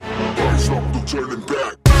turning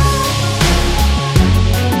back.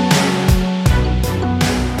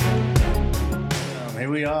 Here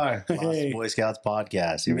we are, Lost Boy Scouts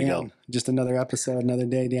podcast. Here we go. Just another episode, another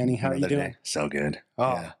day, Danny. How are you doing? Day. So good.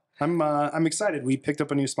 Oh, yeah. I'm excited. We picked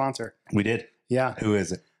up a new sponsor. We did. Yeah, Who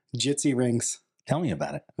is it? Jitsi rings. Tell me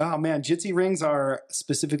about it. Oh man, Jitsi rings are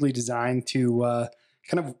specifically designed to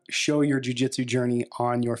kind of show your jiu-jitsu journey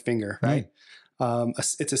on your finger, right?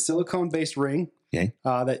 It's a silicone-based ring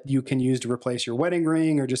that you can use to replace your wedding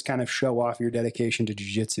ring or just kind of show off your dedication to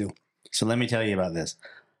jiu-jitsu. So let me tell you about this.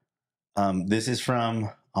 This is from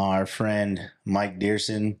our friend Mike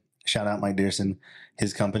Dearson. Shout out Mike Dearson,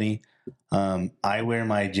 his company. I wear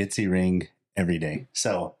my Jitsi ring every day.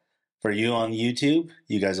 So for you on YouTube,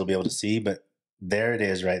 you guys will be able to see, but there it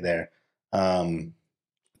is right there.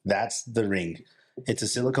 That's the ring. It's a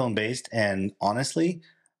silicone based, and honestly,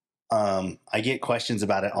 I get questions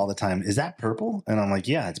about it all the time. Is that purple? And I'm like,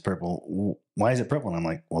 yeah, it's purple. Why is it purple? And I'm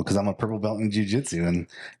like, well, because I'm a purple belt in jiu-jitsu. And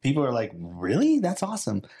people are like, really? That's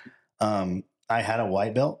awesome. I had a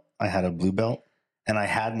white belt, I had a blue belt, and I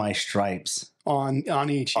had my stripes on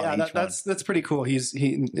each. Yeah, that's pretty cool.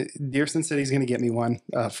 Dearson said he's going to get me one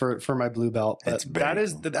for my blue belt. But that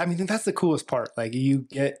is, cool. I mean, that's the coolest part. Like you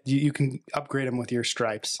can upgrade them with your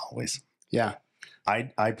stripes. Always. Yeah.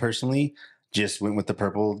 I personally just went with the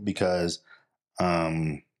purple because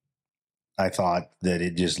I thought that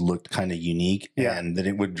it just looked kind of unique and that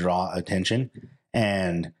it would draw attention.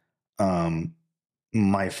 And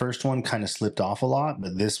my first one kind of slipped off a lot,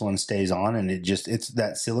 but this one stays on, and it's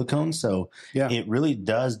that silicone. So it really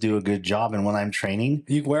does do a good job. And when I'm training,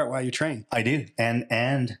 you wear it while you train. I do.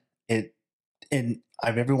 And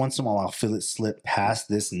I've every once in a while, I'll feel it slip past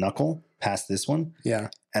this knuckle, past this one. Yeah.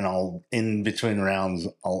 And I'll, in between rounds,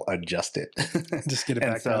 I'll adjust it. Just get it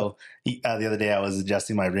back. And so the other day I was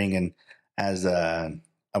adjusting my ring, and as I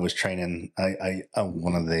was training,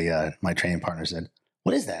 one of my training partners said,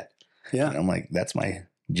 "What is that?" Yeah. And I'm like, that's my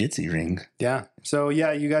Jitsi ring. Yeah. So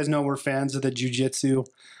yeah, you guys know we're fans of the jiu-jitsu.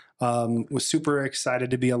 Was super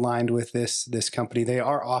excited to be aligned with this company. They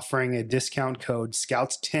are offering a discount code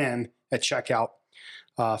Scouts10 at checkout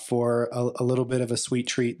for a little bit of a sweet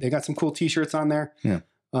treat. They got some cool t-shirts on there. Yeah.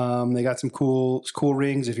 They got some cool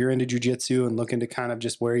rings if you're into jiu-jitsu and looking to kind of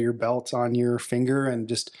just wear your belt on your finger and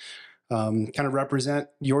just kind of represent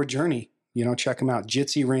your journey. Check them out,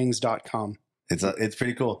 jitsirings.com. It's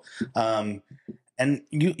pretty cool. And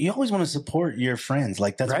you always want to support your friends.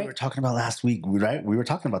 Like that's what we were talking about last week, right? We were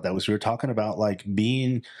talking about that. We were talking about like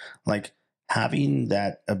being like having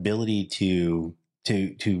that ability to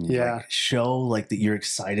like show like that you're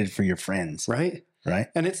excited for your friends. Right.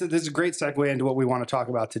 And this is a great segue into what we want to talk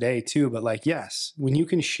about today too. But like, yes, when you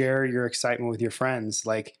can share your excitement with your friends,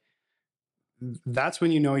 like that's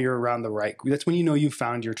when you know you're around the right. That's when you know you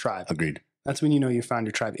found your tribe. Agreed. That's when you know you found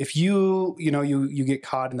your tribe. If you get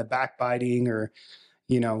caught in the backbiting or,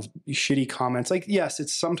 shitty comments, like, yes,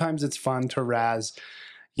 sometimes it's fun to razz,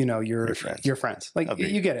 your friends. Like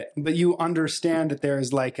Agreed. You get it, but you understand that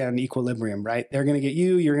there's like an equilibrium, right? They're going to get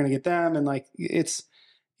you, you're going to get them. And like, it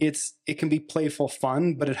can be playful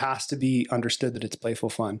fun, but it has to be understood that it's playful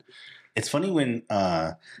fun. It's funny when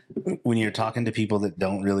you're talking to people that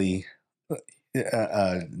don't really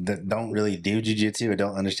do jiu-jitsu or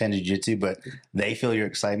don't understand jiu-jitsu, but they feel your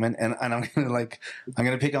excitement. And I'm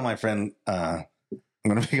gonna pick on my friend. I'm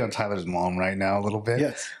gonna pick on Tyler's mom right now a little bit.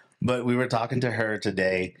 Yes. But we were talking to her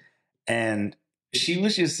today, and she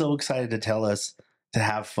was just so excited to tell us to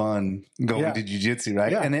have fun going to jiu-jitsu,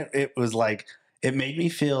 right? Yeah. And it was like, it made me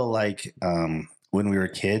feel like when we were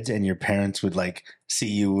kids and your parents would like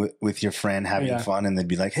see you with your friend having fun, and they'd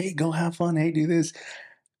be like, "Hey, go have fun. Hey, do this."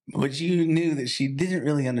 But you knew that she didn't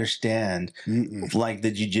really understand like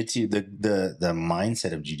the jiu-jitsu, the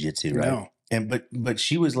mindset of jiu-jitsu, right? No. And but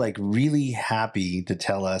she was like really happy to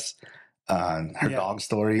tell us her dog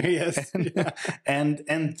story. Yes.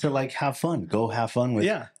 and to like have fun, go have fun with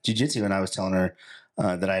jiu-jitsu. And I was telling her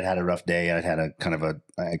that I'd had a rough day. I kind of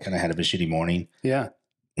had a shitty morning. Yeah.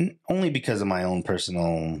 Only because of my own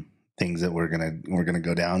personal things that we're gonna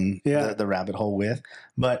go down the rabbit hole with.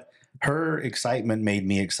 But her excitement made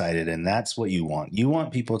me excited, and that's what you want. You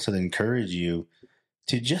want people to encourage you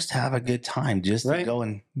to just have a good time, just to go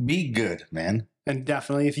and be good, man. And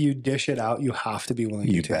definitely, if you dish it out, you have to be willing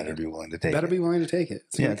to take it. You better be willing to take it. Better be willing to take it.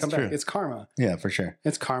 It's going to come back. It's karma. Yeah, for sure.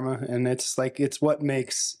 It's karma, and it's what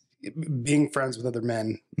makes being friends with other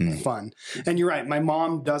men fun. And you're right. My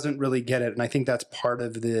mom doesn't really get it, and I think that's part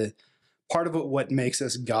of what makes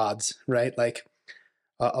us gods, right? Like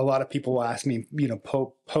a lot of people will ask me,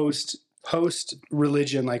 post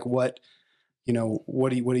religion, like what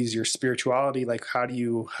what is your spirituality? Like, how do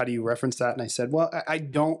you reference that? And I said, well, I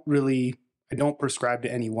don't prescribe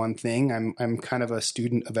to any one thing. I'm kind of a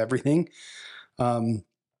student of everything.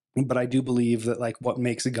 But I do believe that like what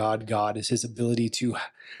makes a God is his ability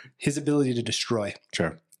to destroy.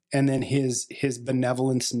 Sure. And then his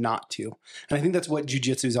benevolence not to. And I think that's what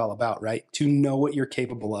jujitsu is all about, right? To know what you're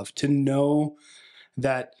capable of, to know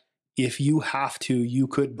that if you have to, you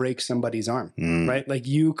could break somebody's arm, right? Like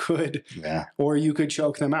you could, or you could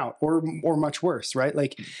choke them out, or much worse, right?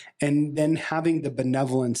 Like, and then having the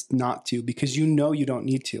benevolence not to, because you don't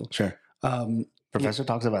need to. Sure. Professor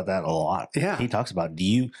talks about that a lot. Yeah. He talks about,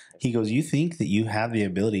 he goes, you think that you have the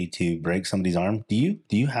ability to break somebody's arm? Do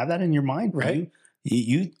you have that in your mind? Right.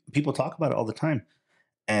 People talk about it all the time,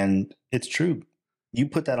 and it's true. You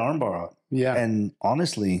put that arm bar on. Yeah. And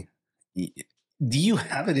honestly, do you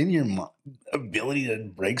have it in your ability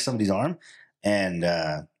to break somebody's arm? And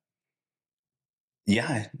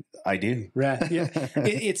yeah, I do. Right. Yeah.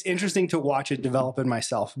 It's interesting to watch it develop in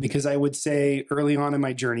myself, because I would say early on in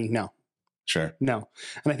my journey, no. Sure. No.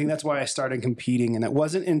 And I think that's why I started competing. And it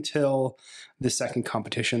wasn't until the second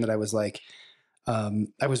competition that I was like,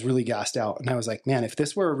 I was really gassed out, and I was like, man, if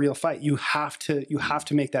this were a real fight, you have to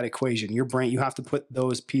make that equation. Your brain, you have to put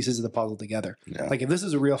those pieces of the puzzle together. Yeah. Like if this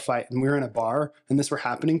is a real fight and we're in a bar and this were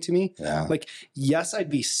happening to me, like, yes, I'd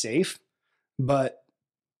be safe, but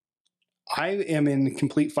I am in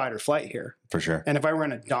complete fight or flight here. For sure. And if I were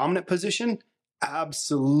in a dominant position,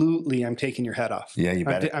 absolutely, I'm taking your head off. Yeah, you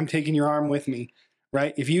bet. I'm taking your arm with me,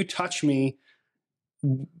 right? If you touch me,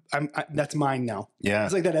 that's mine now. Yeah.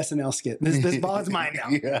 It's like that SNL skit. This ball is mine now.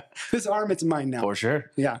 Yeah. This arm, it's mine now. For sure.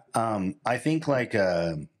 Yeah. I think like,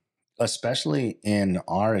 especially in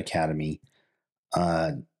our academy,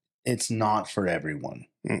 it's not for everyone.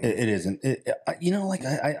 It isn't. Like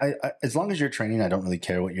I, as long as you're training, I don't really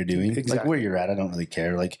care what you're doing. Exactly. Like where you're at, I don't really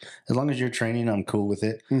care. Like as long as you're training, I'm cool with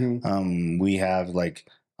it. Mm-hmm. We have like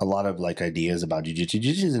a lot of like ideas about jiu-jitsu.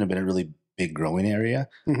 Jiu-jitsu hasn't been a really big growing area.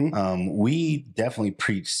 Mm-hmm. We definitely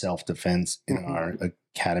preach self-defense in our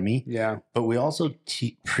academy. Yeah. But we also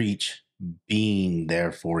preach being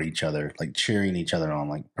there for each other, like cheering each other on.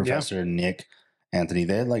 Like Professor Nick, Anthony,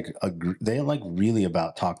 they really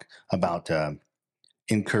talk about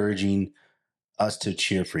encouraging us to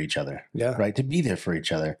cheer for each other. Yeah. Right. To be there for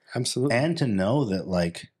each other. Absolutely. And to know that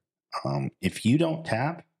like, if you don't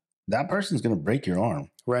tap, that person's going to break your arm.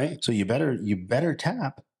 Right. So you better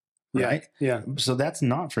tap. Right. Yeah. So that's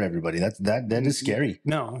not for everybody. That is scary.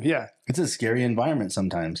 No. Yeah. It's a scary environment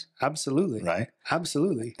sometimes. Absolutely. Right.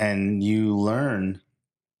 Absolutely. And you learn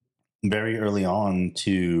very early on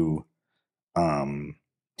to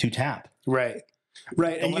tap. Right.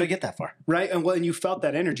 Right. Don't let it get that far. Right. And and you felt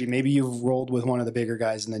that energy. Maybe you've rolled with one of the bigger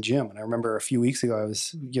guys in the gym. And I remember a few weeks ago, I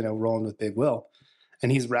was, rolling with Big Will, and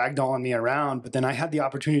he's ragdolling me around. But then I had the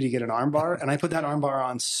opportunity to get an arm bar, and I put that arm bar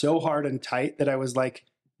on so hard and tight that I was like,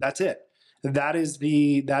 that's it. That is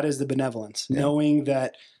the benevolence, knowing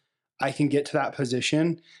that I can get to that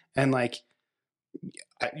position, and like,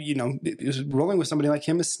 rolling with somebody like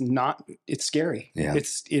him it's scary. Yeah.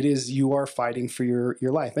 It is, you are fighting for your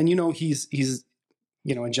life. And, he's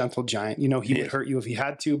a gentle giant, he would hurt you if he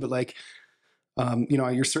had to, but like,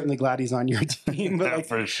 you're certainly glad he's on your team, but like,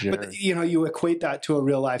 for sure. But you equate that to a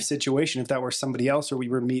real life situation. If that were somebody else, or we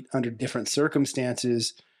were meet under different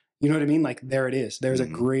circumstances, you know what I mean? Like there it is. There's a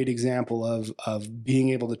great example of being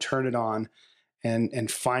able to turn it on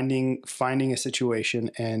and finding a situation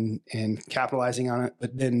and capitalizing on it,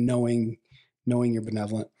 but then knowing you're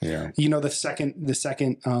benevolent. Yeah. The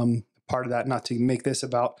second part of that, not to make this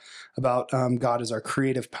about God, is our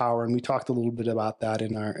creative power. And we talked a little bit about that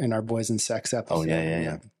in our Boys and Sex episode. Oh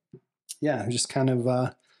yeah. Yeah. Just kind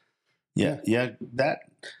of, yeah. That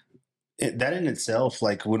in itself,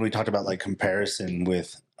 like when we talked about like comparison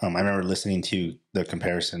with, I remember listening to the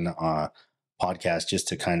comparison podcast just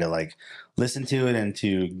to kind of like listen to it and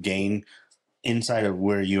to gain insight of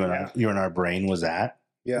where you and our brain was at.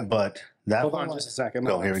 Yeah. But that hold on just a second.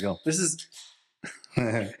 Here we go. This is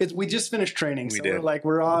we just finished training. We so did.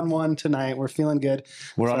 we're on one tonight. We're feeling good.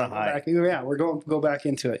 We're on a high. We're going to go back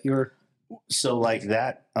into it. So like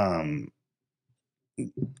that, I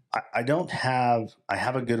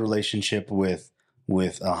have a good relationship with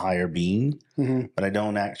a higher being, but I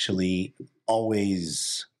don't actually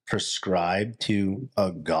always prescribe to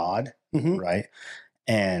a God, right?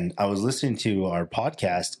 And I was listening to our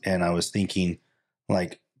podcast and I was thinking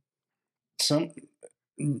like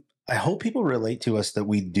I hope people relate to us that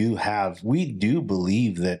we do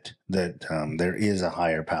believe that there is a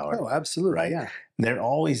higher power. Oh, absolutely. Right. Yeah. There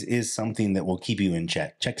always is something that will keep you in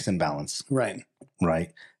checks and balance. Right.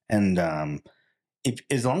 Right. And if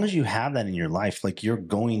as long as you have that in your life, like you're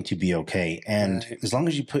going to be okay. And as long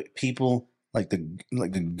as you put people like a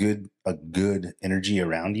good energy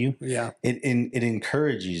around you, it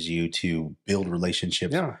encourages you to build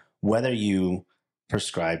relationships. Yeah. Whether you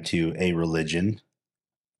prescribe to a religion,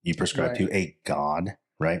 you prescribe to a God,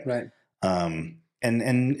 right? Right. And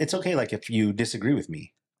it's okay. Like if you disagree with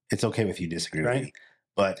me, it's okay if you disagree with me,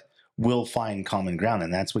 but we'll find common ground,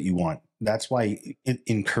 and that's what you want. That's why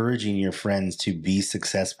encouraging your friends to be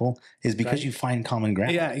successful is because you find common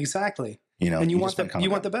ground. Yeah, exactly. And you want the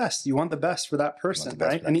best. You want the best for that person,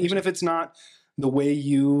 right? And even if it's not the way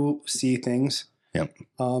you see things,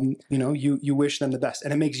 you wish them the best,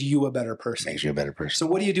 and it makes you a better person. So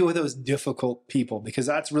what do you do with those difficult people? Because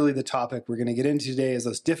that's really the topic we're going to get into today, is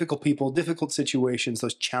those difficult people, difficult situations,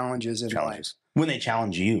 those challenges in life. When they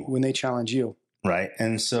challenge you. Right.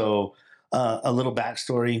 And so a little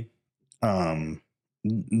backstory.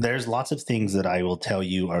 There's lots of things that I will tell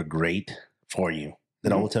you are great for you.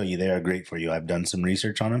 I will tell you they are great for you. I've done some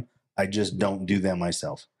research on them. I just don't do them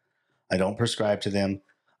myself. I don't prescribe to them.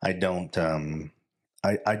 I don't.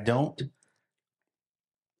 I don't.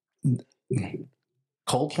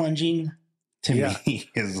 Cold plunging to me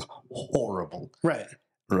is horrible. Right.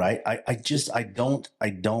 I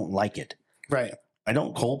don't like it. Right. I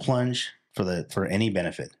don't cold plunge for any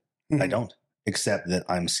benefit. I don't, except that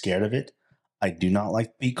I'm scared of it. I do not like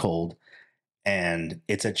to be cold. And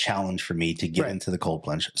it's a challenge for me to get into the cold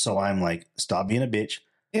plunge. So I'm like, stop being a bitch.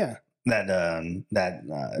 Yeah.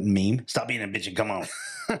 That meme, stop being a bitch and come on.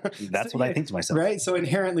 That's what I think to myself. Right. So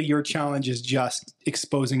inherently your challenge is just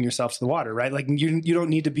exposing yourself to the water, right? Like you don't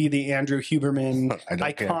need to be the Andrew Huberman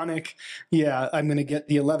iconic. Yeah. I'm going to get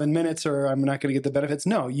the 11 minutes or I'm not going to get the benefits.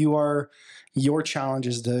 No, your challenge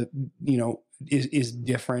is is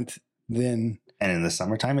different than. And in the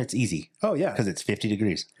summertime, it's easy. Oh, yeah. Because it's 50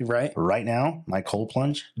 degrees. Right. Right now, my cold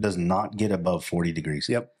plunge does not get above 40 degrees.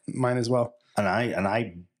 Yep. Mine as well. And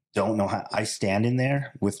I don't know how. I stand in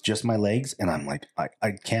there with just my legs, and I'm like,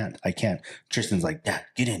 I can't. Tristan's like, Dad,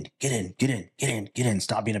 get in.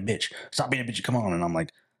 Stop being a bitch. Come on. And I'm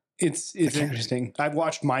like, it's interesting. I've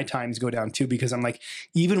watched my times go down too, because I'm like,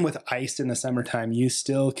 even with ice in the summertime, you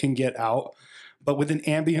still can get out. But with an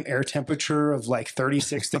ambient air temperature of like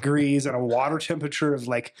 36 degrees and a water temperature of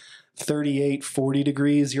like 38, 40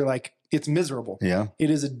 degrees, you're like, it's miserable. Yeah. It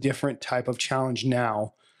is a different type of challenge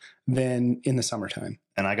now than in the summertime.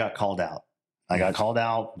 And I got called out. I got called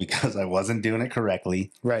out because I wasn't doing it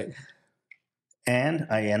correctly. Right. And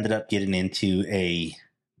I ended up getting into a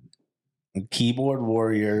keyboard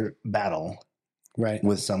warrior battle. Right.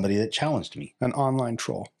 With somebody that challenged me. An online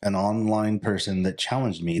troll. An online person that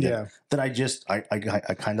challenged me. That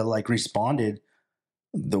I kind of like responded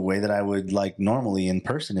the way that I would like normally in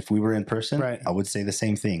person. If we were in person, I would say the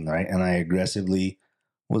same thing. Right. And I aggressively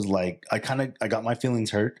was like, I got my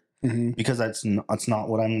feelings hurt because that's not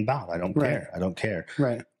what I'm about. I don't care.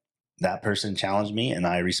 Right. That person challenged me and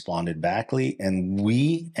I responded backly, and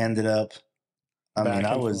we ended up,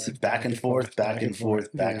 I was back and forth.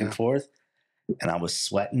 And I was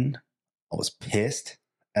sweating. I was pissed.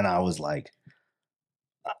 And I was like,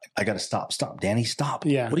 I got to stop. Danny, stop.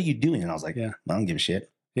 Yeah. What are you doing? And I was like, I don't give a shit.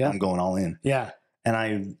 Yeah. I'm going all in. Yeah.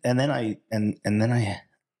 And then I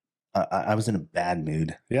was in a bad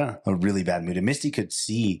mood. Yeah. A really bad mood. And Misty could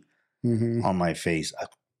see on my face,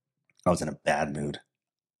 I was in a bad mood.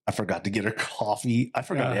 I forgot to get her coffee. I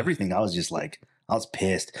forgot everything. I was just like, I was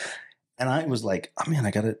pissed. And I was like, oh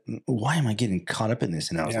man, why am I getting caught up in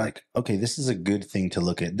this? And I was like, okay, this is a good thing to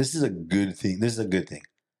look at. This is a good thing.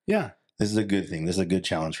 Yeah. This is a good thing. This is a good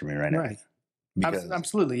challenge for me right now. Right.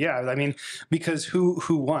 Absolutely. Yeah. I mean, because who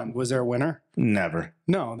won? Was there a winner? Never.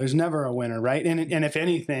 No, there's never a winner. Right. And if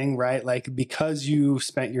anything, right, like because you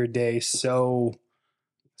spent your day so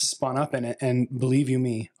spun up in it, and believe you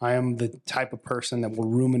me, I am the type of person that will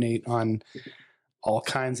ruminate on all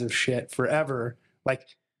kinds of shit forever. Like,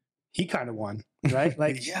 he kind of won, right?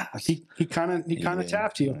 Like, he kind of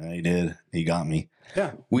tapped you. He did. He got me.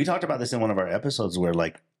 Yeah. We talked about this in one of our episodes where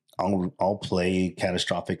like I'll play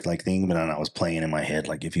catastrophic like thing, but then I was playing in my head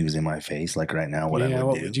like if he was in my face, like right now, what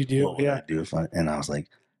would you do? What would I do if and I was like,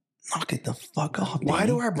 knock it the fuck off. Why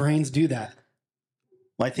do our brains do that?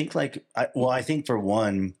 Well, I think I think for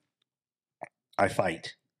one, I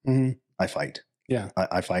fight. I fight. Yeah.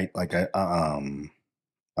 I fight like I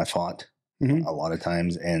fought. A lot of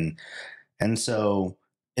times. And so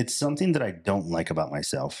it's something that I don't like about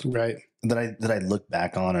myself. Right. That I look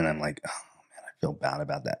back on and I'm like, oh man, I feel bad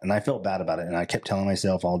about that. And I felt bad about it. And I kept telling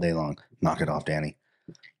myself all day long, knock it off, Danny,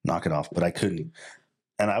 knock it off. But I couldn't.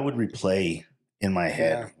 And I would replay in my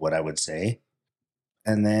head what I would say.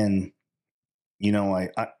 And then,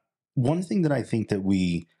 I one thing that I think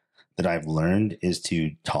that I've learned is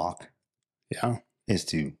to talk, Yeah. is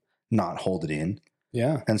to not hold it in.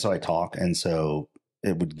 Yeah. And so I talk, and so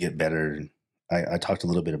it would get better. I talked a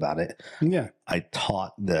little bit about it. Yeah. I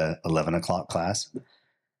taught the 11 o'clock class,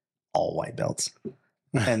 all white belts,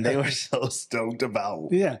 and they were so stoked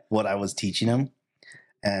about what I was teaching them.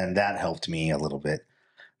 And that helped me a little bit.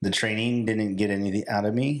 The training didn't get anything out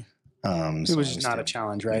of me. It was just not a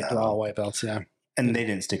challenge, right? No. All white belts. Yeah. And they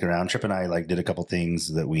didn't stick around. Trip and I did a couple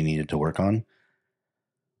things that we needed to work on.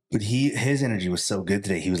 But his energy was so good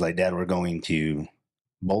today. He was like, Dad, we're going to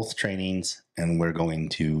both trainings, and we're going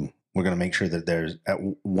to make sure that there's at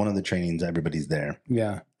one of the trainings, everybody's there.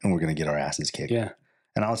 Yeah. And we're going to get our asses kicked. Yeah.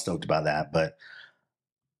 And I was stoked about that. But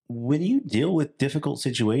when you deal with difficult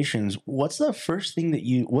situations, what's the first thing that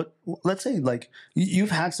let's say like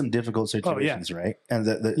you've had some difficult situations, right? And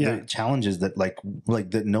the challenges that like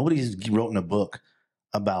that nobody's wrote in a book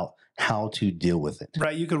about how to deal with it.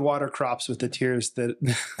 Right. You could water crops with the tears that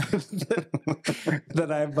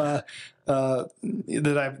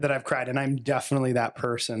I've cried. And I'm definitely that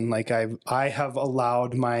person. Like I have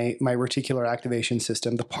allowed my reticular activation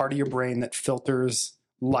system, the part of your brain that filters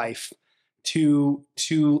life, to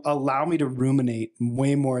allow me to ruminate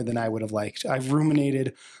way more than I would have liked. I've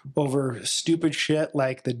ruminated over stupid shit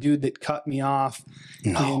like the dude that cut me off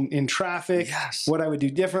in traffic, what I would do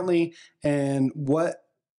differently, and what,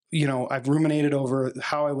 I've ruminated over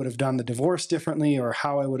how I would have done the divorce differently, or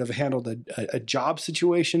how I would have handled a job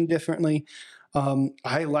situation differently.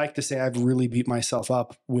 I like to say I've really beat myself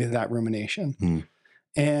up with that rumination.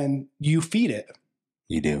 And you feed it.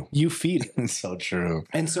 You do. You feed it. It's so true.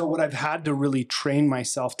 And so what I've had to really train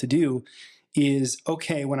myself to do is,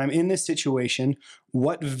 okay, when I'm in this situation,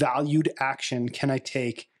 what valued action can I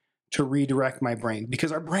take to redirect my brain?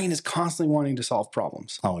 Because our brain is constantly wanting to solve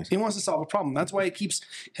problems. Always. It wants to solve a problem. That's why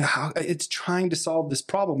it's trying to solve this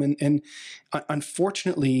problem. And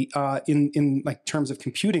unfortunately, in like terms of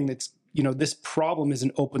computing, that's, this problem is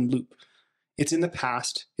an open loop. It's in the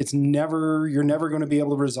past. You're never going to be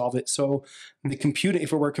able to resolve it. So the computer,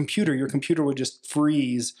 if it were a computer, your computer would just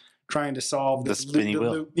freeze trying to solve the spinning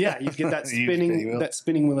wheel. Yeah, you get that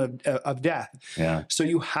spinning wheel of death. Yeah. So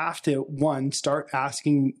you have to, start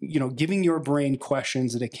asking, giving your brain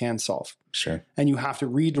questions that it can solve. Sure. And you have to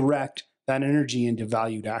redirect that energy into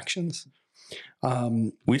valued actions.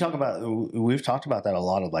 We've talked about that a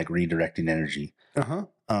lot, of like redirecting energy.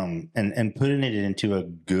 And putting it into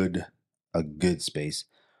a good space.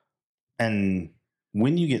 And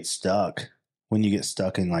when you get stuck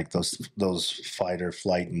in like those fight or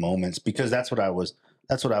flight moments, because that's what I was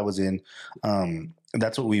in.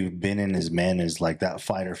 That's what we've been in as men, is like that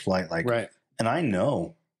fight or flight. Like, right. And I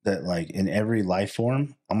know that like in every life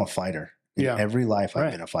form, I'm a fighter. In every life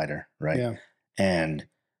I've been a fighter. Right. Yeah. And,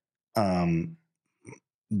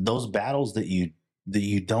 those battles that you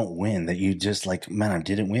don't win, that you just like, man, I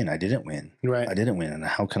didn't win. Right. I didn't win. And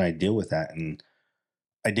how can I deal with that? And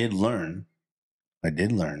I did learn, but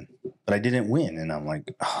I didn't win. And I'm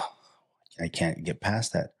like, I can't get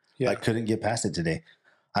past that. Yeah. I couldn't get past it today.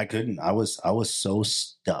 I couldn't. I was so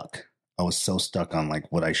stuck. I was so stuck on like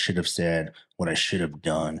what I should have said, what I should have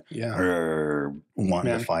done, or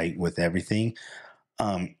wanting to fight with everything.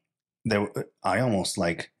 I almost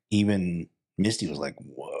like, even Misty was like,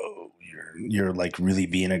 whoa, you're like really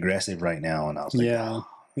being aggressive right now. And I was like,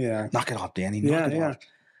 knock it off, Danny. Knock it off.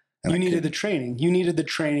 And you needed the training. You needed the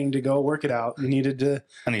training to go work it out. I needed to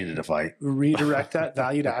fight, redirect that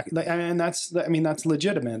valued act. And that's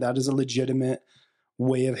legitimate. That is a legitimate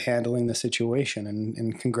way of handling the situation.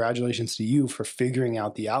 And congratulations to you for figuring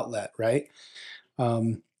out the outlet. Right.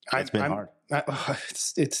 It's been hard.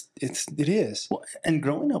 It is. Well, and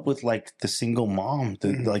growing up with like the single mom,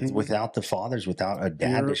 like without the fathers, without a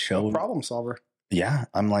dad to show, a problem solver. Yeah,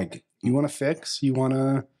 I'm like, you want to fix, you want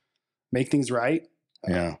to make things right.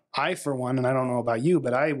 Yeah, I, for one, and I don't know about you,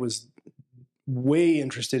 but I was way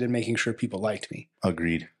interested in making sure people liked me.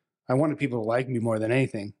 Agreed. I wanted people to like me more than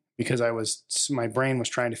anything, because my brain was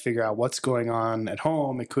trying to figure out what's going on at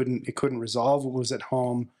home. It couldn't resolve what was at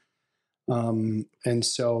home. And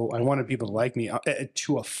so I wanted people to like me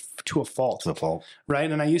to a fault. To a fault. Right.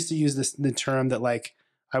 And I used to use the term that like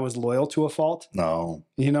I was loyal to a fault. No.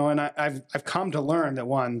 And I've come to learn that,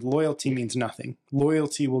 one, loyalty means nothing.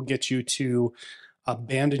 Loyalty will get you to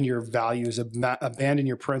abandon your values, abandon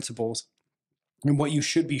your principles. And what you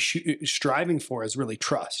should be striving for is really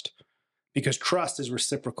trust, because trust is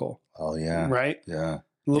reciprocal. Oh yeah. Right. Yeah.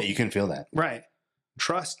 You can feel that. Right.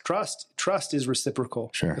 Trust is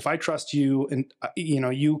reciprocal. Sure. If I trust you, and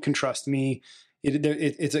you can trust me,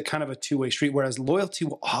 It's a kind of a two-way street, whereas loyalty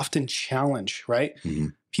will often challenge, right? Mm-hmm.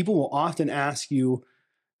 People will often ask you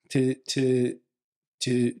to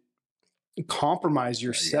compromise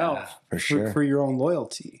yourself for sure. for your own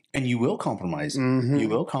loyalty. And you will compromise. Mm-hmm. You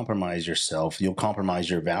will compromise yourself. You'll compromise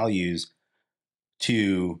your values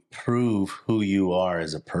to prove who you are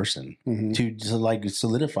as a person, Mm-hmm. to like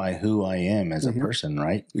solidify who I am as a person,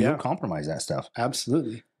 right? Yeah. You'll compromise that stuff.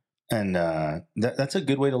 Absolutely. And that's a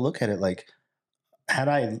good way to look at it. Like, had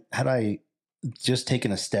I just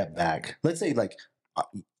taken a step back, let's say, like,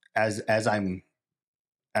 as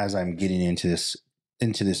I'm getting into this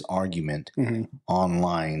argument Mm-hmm.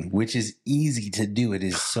 online, which is easy to do. It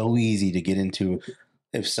is so easy to get into.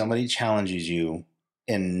 If somebody challenges you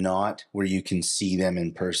and not where you can see them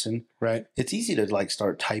in person, Right. it's easy to like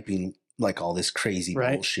start typing like all this crazy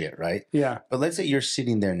bullshit, right? Yeah. But let's say you're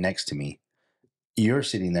sitting there next to me. You're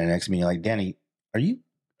sitting there next to me. You're like, Danny, are you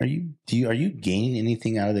gaining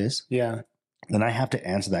anything out of this? Yeah. Then I have to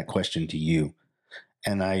answer that question to you.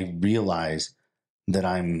 And I realize that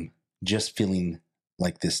I'm just feeling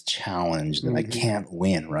like this challenge that I can't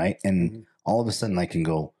win, right? And all of a sudden I can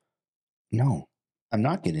go, no, I'm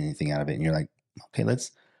not getting anything out of it. And you're like, okay,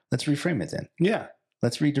 let's reframe it then. Yeah.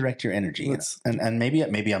 Let's redirect your energy. And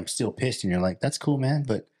maybe I'm still pissed and you're like, that's cool, man,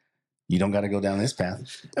 but you don't got to go down this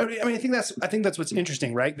path. I mean, I think that's what's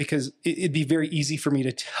interesting, right? Because it'd be very easy for me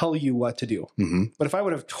to tell you what to do. Mm-hmm. But if I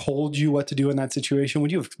would have told you what to do in that situation,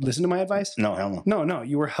 would you have listened to my advice? No, hell no. No.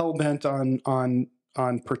 You were hell bent on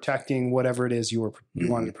protecting whatever it is you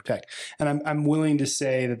wanted to protect. And I'm willing to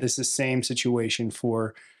say that this is the same situation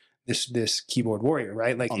for this keyboard warrior,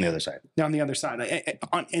 right? Like on the other side. On the other side,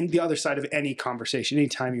 on the other side of any conversation,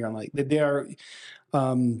 anytime you're on, like, they are.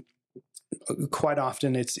 Quite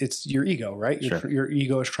often it's your ego, right? Sure. Your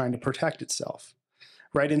ego is trying to protect itself,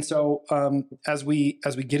 right? And so as we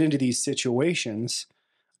get into these situations,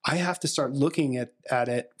 I have to start looking at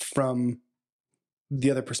it from the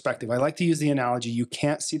other perspective. I like to use the analogy: you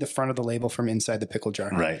can't see the front of the label from inside the pickle jar.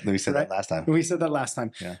 Right. We said that last time. We said that last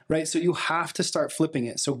time. Yeah. Right. So you have to start flipping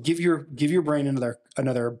it. So give your brain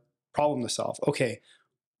another problem to solve. Okay,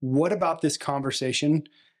 what about this conversation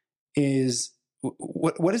is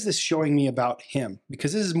what is this showing me about him?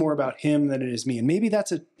 Because this is more about him than it is me. And maybe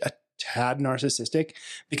that's a tad narcissistic,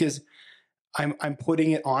 because I'm putting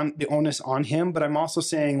it on the onus on him, but I'm also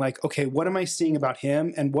saying, like, okay, what am I seeing about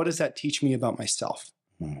him, and what does that teach me about myself?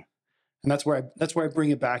 And that's where I bring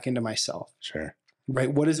it back into myself. Sure.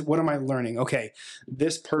 Right. What am I learning? Okay,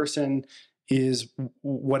 this person is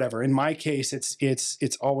whatever. In my case,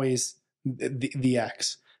 it's always the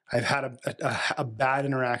ex. I've had a bad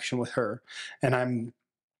interaction with her, and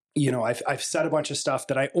I've said a bunch of stuff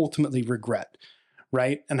that I ultimately regret,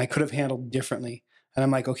 right? And I could have handled differently. And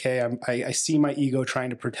I'm like, okay, I see my ego trying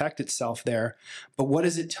to protect itself there, but what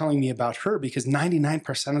is it telling me about her? Because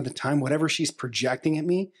 99% of the time, whatever she's projecting at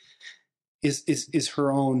me is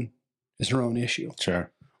her own issue,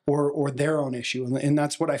 Sure, or their own issue, and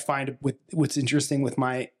that's what I find with what's interesting with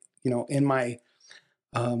my, in my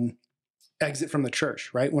exit from the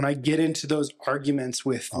church, right? When I get into those arguments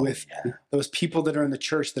with those people that are in the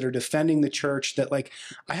church, that are defending the church, that, like,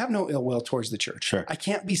 I have no ill will towards the church. Sure. I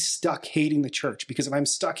can't be stuck hating the church, because if I'm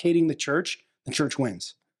stuck hating the church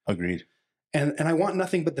wins. Agreed. And I want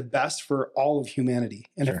nothing but the best for all of humanity.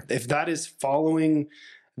 And Sure. if that is following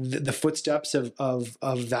the footsteps of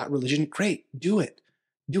that religion, great, do it.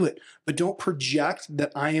 But don't project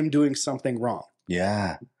that I am doing something wrong.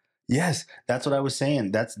 Yeah. Yes, that's what I was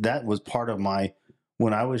saying. That was part of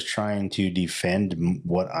when I was trying to defend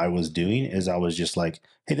what I was doing, is I was just like,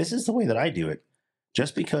 hey, this is the way that I do it.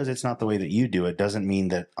 Just because it's not the way that you do it doesn't mean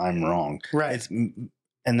that I'm wrong. Right. And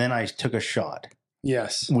then I took a shot.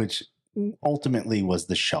 Yes. Which ultimately was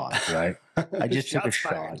the shot, right? I just took a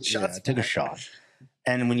shot. I took a shot.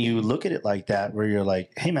 And when you look at it like that, where you're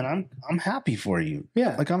like, hey, man, I'm happy for you.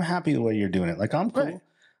 Yeah. Like, I'm happy the way you're doing it. Like, I'm cool. Right.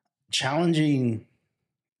 Challenging.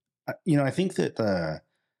 I think that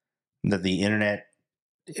the internet,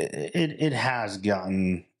 it has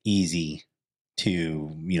gotten easy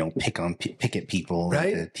to pick at people,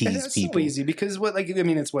 right? To tease and it's people. So easy, because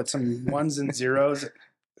it's some ones and zeros,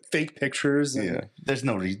 fake pictures. And, there's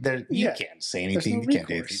no reason. You can't say anything. You can't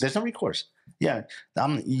do anything. There's no recourse. Yeah,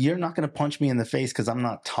 you're not going to punch me in the face because I'm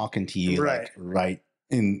not talking to you directly,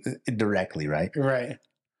 right? Right.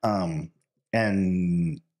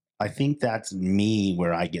 And I think that's me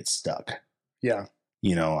where I get stuck. Yeah.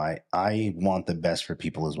 I want the best for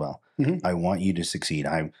people as well. Mm-hmm. I want you to succeed.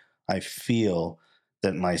 I feel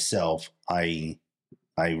that myself, I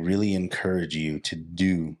really encourage you to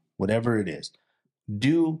do whatever it is.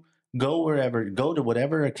 Do go to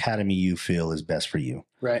whatever academy you feel is best for you.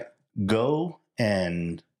 Right. Go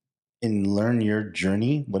and learn your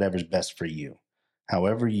journey, whatever's best for you,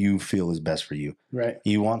 however you feel is best for you. Right.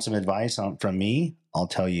 You want some advice from me? I'll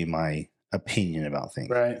tell you my opinion about things.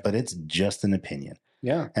 Right. But it's just an opinion.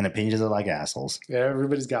 Yeah. And opinions are like assholes. Yeah,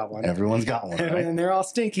 everybody's got one. Everyone's got one, right? And they're all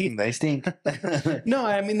stinky. They stink. No,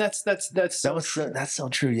 I mean that's so that's so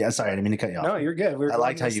true. Yeah, sorry, I didn't mean to cut you off. No, you're good. I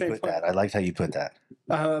liked how you put that. I liked how you put that.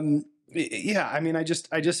 Yeah, I mean, I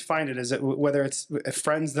just find it as whether it's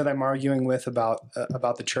friends that I'm arguing with about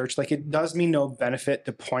the church, like it does me no benefit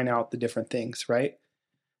to point out the different things, right?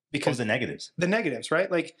 Because the negatives, right?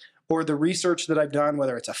 Like, or the research that I've done,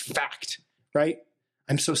 whether it's a fact, right?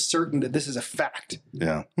 I'm so certain that this is a fact.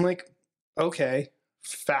 Yeah. I'm like, okay,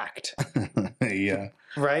 fact. Yeah.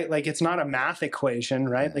 Right? Like it's not a math equation,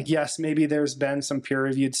 right? Yeah. Like, yes, maybe there's been some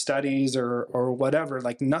peer-reviewed studies or whatever.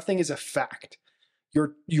 Like nothing is a fact.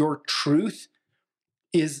 Your truth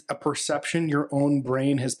is a perception your own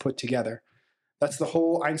brain has put together. That's the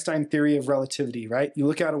whole Einstein theory of relativity, right? You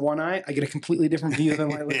look out of one eye, I get a completely different view than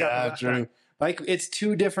when I look out of the other eye. Like it's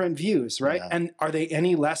two different views, right? Yeah. And are they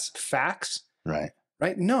any less facts? Right.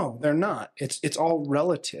 Right? No, they're not. It's all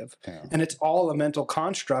relative. Yeah. And it's all a mental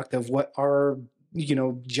construct of what our,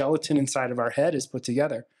 gelatin inside of our head is put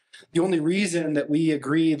together. The only reason that we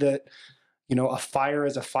agree that, a fire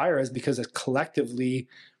is a fire is because collectively,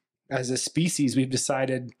 as a species, we've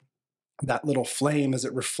decided that little flame as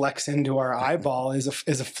it reflects into our eyeball is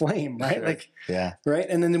a flame, right? Sure. Like, yeah. Right.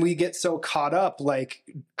 And then we get so caught up, like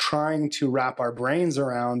trying to wrap our brains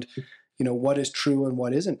around, what is true and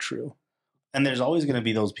what isn't true. And there's always going to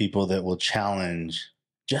be those people that will challenge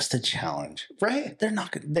just to challenge. Right. They're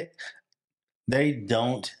not going to, they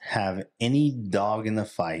don't have any dog in the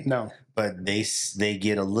fight. No. But they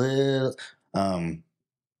get a little, in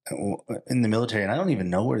the military, and I don't even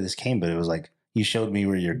know where this came, but it was like, you showed me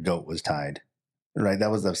where your goat was tied, right?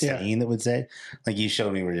 That was the saying that would say, like, you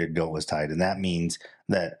showed me where your goat was tied. And that means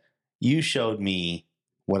that you showed me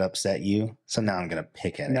what upset you. So now I'm going to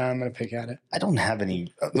pick at it. Now I'm going to pick at it. I don't have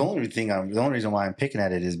any, the only reason why I'm picking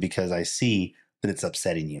at it is because I see that it's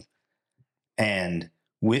upsetting you. And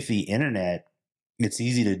with the internet, it's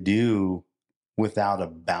easy to do without a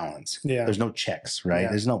balance. Yeah. There's no checks, right? Yeah.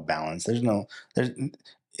 There's no balance.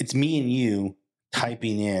 It's me and you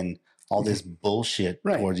typing in all this bullshit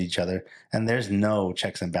towards each other, and there's no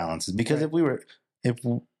checks and balances. Because if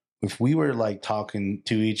we were like talking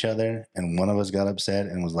to each other and one of us got upset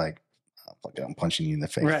and was like, oh, fuck it, I'm punching you in the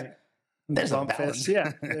face. Right. There's a balance.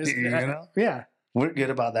 Yeah. Yeah. We're good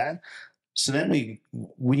about that. So then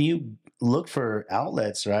when you look for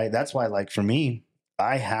outlets, right? That's why, like, for me,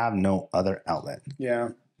 I have no other outlet. Yeah.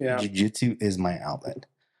 Yeah. Jiu-jitsu is my outlet.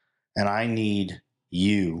 And I need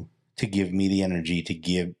you to give me the energy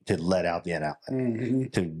to let out that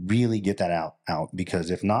outlet, to really get that out. Because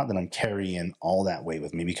if not, then I'm carrying all that weight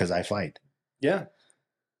with me because I fight. Yeah.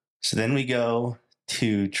 So then we go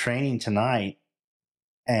to training tonight,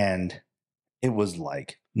 and it was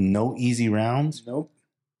like no easy rounds. Nope.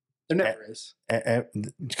 There never is.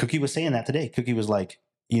 Cookie was saying that today. Cookie was like,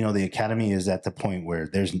 the academy is at the point where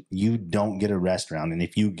you don't get a rest round. And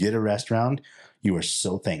if you get a rest round, you are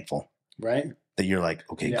so thankful. Right. That you're like,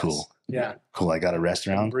 okay, cool. Yeah. Cool. I got a rest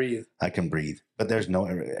round. I can breathe. But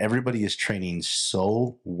everybody is training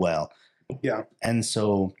so well. Yeah. And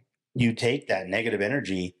so you take that negative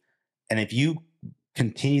energy, and if you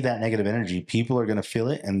continue that negative energy, people are going to feel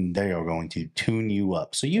it and they are going to tune you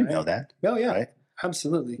up. So know that. Oh, yeah. Right?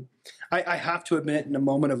 Absolutely. I have to admit, in a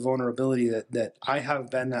moment of vulnerability, that I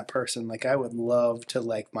have been that person. Like, I would love to,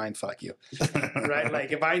 like, mind fuck you, right?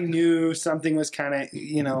 Like, if I knew something was kind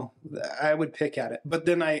of, I would pick at it. But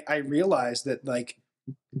then I realized that, like,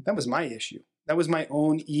 that was my issue. That was my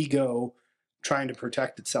own ego trying to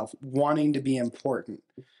protect itself, wanting to be important,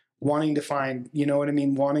 wanting to find,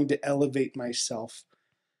 wanting to elevate myself.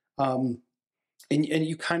 And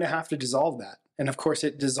you kind of have to dissolve that. And of course,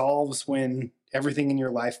 it dissolves when everything in your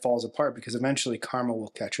life falls apart, because eventually karma will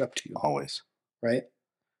catch up to you. Always. Right?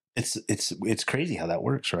 It's crazy how that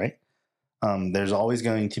works, right? There's always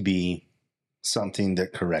going to be something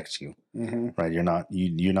that corrects you, right? You're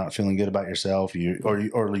not feeling good about yourself, or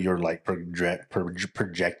you're like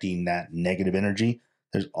projecting that negative energy.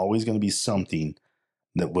 There's always going to be something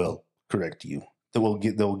that will correct you, that will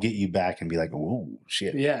get you back and be like, oh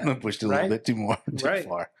shit, yeah, I pushed it a little bit too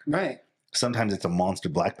far. Right. Sometimes it's a monster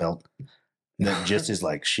black belt that just is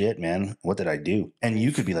like, shit, man, what did I do? And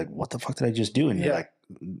you could be like, what the fuck did I just do? And you're like,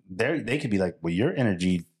 they could be like, well, your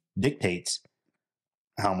energy dictates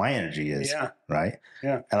how my energy is. Yeah. Right.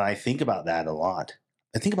 Yeah. And I think about that a lot.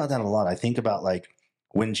 I think about like,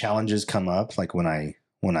 when challenges come up, like when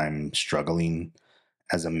I'm struggling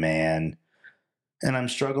as a man, and I'm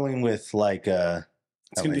struggling with like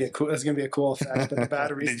it's gonna be a cool effect. But the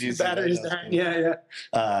batteries dying. Yeah.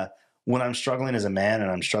 When I'm struggling as a man and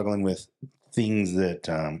I'm struggling with things that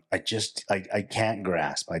I can't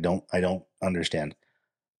grasp, I don't understand.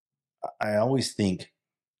 I always think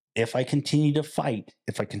if I continue to fight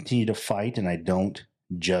and I don't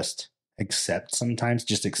just accept, sometimes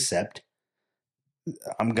just accept,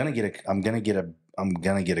 I'm gonna get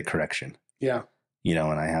a correction. Yeah. You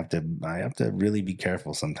know, and I have to really be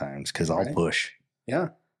careful sometimes because I'll push. Yeah.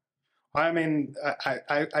 I mean,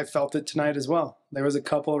 I felt it tonight as well. There was a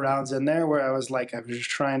couple of rounds in there where I was just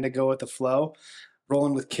trying to go with the flow,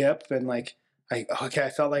 rolling with Kip, and like, I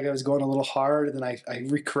felt like I was going a little hard, and then I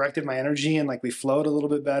recorrected my energy, and like we flowed a little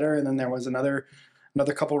bit better. And then there was another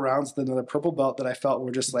couple rounds with another purple belt that I felt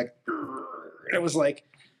were just like, it was like,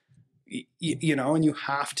 you know, and you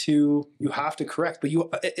have to correct, but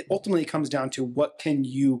it ultimately comes down to what can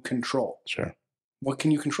you control? Sure. What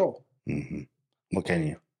can you control? Mm-hmm. What can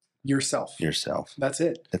you? Yourself. That's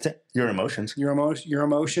it. Your emotions. Your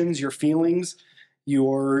emotions, your feelings,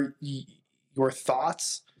 your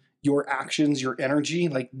thoughts, your actions, your energy.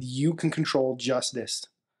 Like, you can control just this.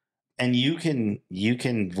 And you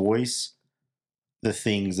can voice the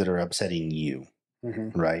things that are upsetting you. Mm-hmm.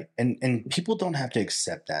 Right. And people don't have to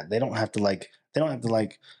accept that. They don't have to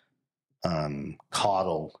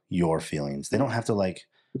coddle your feelings. They don't have to like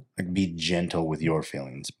be gentle with your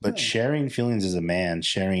feelings. But sharing feelings as a man,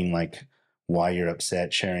 sharing like why you're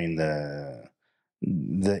upset, sharing the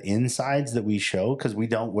insides that we show, because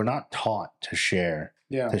we're not taught to share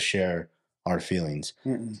our feelings.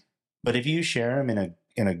 Mm-mm. But if you share them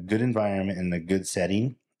in a good environment, in a good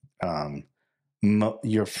setting,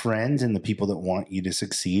 your friends and the people that want you to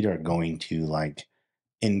succeed are going to like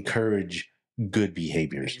encourage good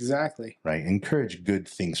behaviors. Exactly. Right. Encourage good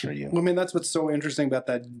things for you. Well, I mean, that's what's so interesting about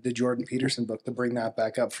the Jordan Peterson book, to bring that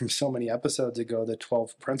back up from so many episodes ago, the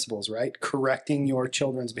 12 principles, right? Correcting your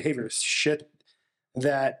children's behaviors. Shit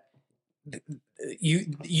that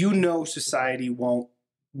you know society won't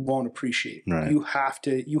appreciate. Right. You have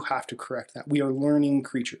to correct that. We are learning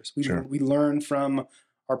creatures. We learn from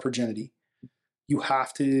our progeny. You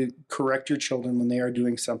have to correct your children when they are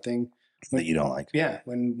doing something that you don't like. Yeah.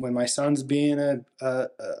 When my son's being a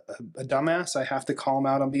dumbass, I have to call him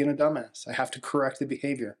out on being a dumbass. I have to correct the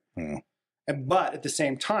behavior. Mm. But at the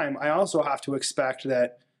same time, I also have to expect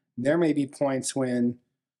that there may be points when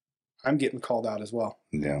I'm getting called out as well.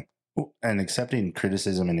 Yeah. And accepting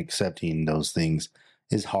criticism and accepting those things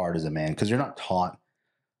is hard as a man, because you're not taught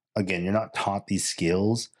these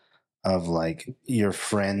skills of like your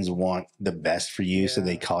friends want the best for you. So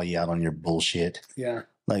they call you out on your bullshit. Yeah.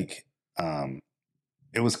 Like,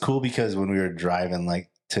 it was cool because when we were driving like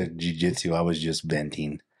to jiu-jitsu, I was just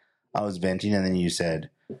venting. And then you said,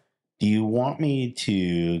 do you want me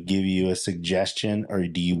to give you a suggestion or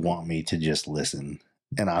do you want me to just listen?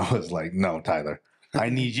 And I was like, no, Tyler, I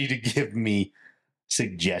need you to give me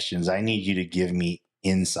suggestions. I need you to give me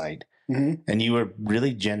insight. Mm-hmm. And you were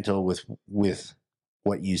really gentle with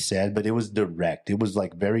what you said, but it was direct. It was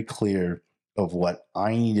like very clear of what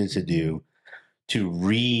I needed to do to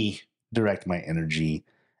redirect my energy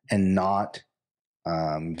and not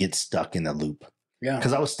get stuck in the loop. Yeah.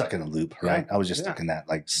 Because I was stuck in the loop, right? I was just stuck in that,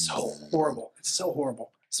 like, so horrible. It's so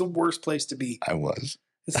horrible. It's the worst place to be. I was.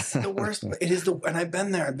 It's the worst. It is and I've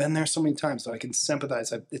been there. I've been there so many times, so I can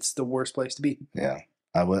sympathize. It's the worst place to be. Yeah.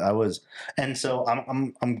 I was. And so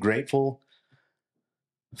I'm grateful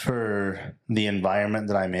for the environment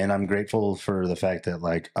that I'm in. I'm grateful for the fact that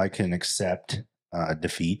like I can accept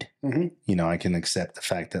defeat. Mm-hmm. You know, I can accept the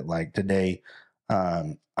fact that like today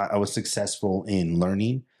I was successful in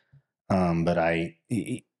learning. But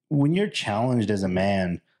when you're challenged as a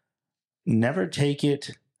man, never take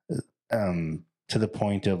it to the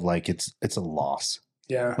point of like it's a loss.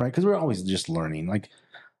 Yeah. Right. Because we're always just learning. Like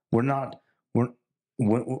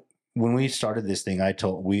when we started this thing, I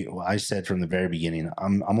said from the very beginning,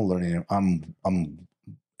 I'm a learning. I'm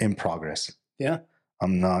in progress. Yeah.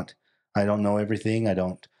 I don't know everything. I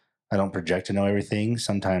don't project to know everything.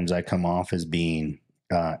 Sometimes I come off as being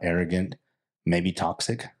arrogant, maybe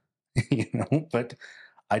toxic, you know, but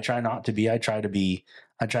I try not to be. I try to be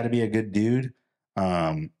a good dude.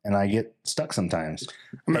 And I get stuck sometimes,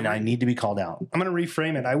 and I need to be called out. I'm going to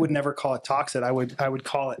reframe it. I would never call it toxic. I would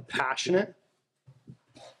call it passionate.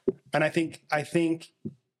 And I think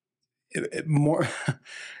more.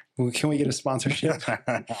 Can we get a sponsorship?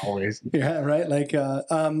 Always. Yeah. Right. Like,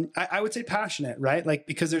 I would say passionate, right? Like,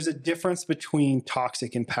 because there's a difference between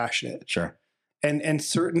toxic and passionate. Sure. And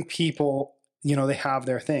certain people they have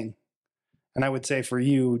their thing. And I would say for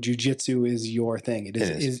you, jujitsu is your thing. It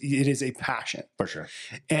is a passion for sure.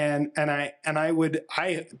 And I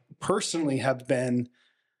personally have been,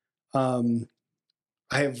 I've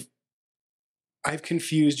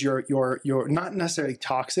confused your not necessarily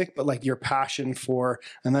toxic, but like your passion for,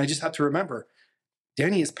 and I just have to remember,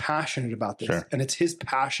 Danny is passionate about this, sure. and it's his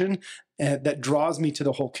passion that draws me to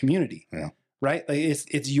the whole community. Yeah. Right. Like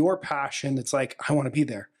it's your passion. It's like, I want to be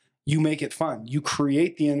there. You make it fun. You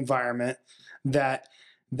create the environment that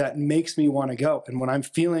makes me want to go. And when I'm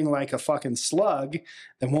feeling like a fucking slug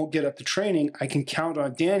that won't get up to training, I can count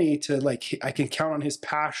on Danny I can count on his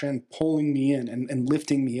passion pulling me in and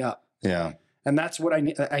lifting me up. Yeah. And that's what I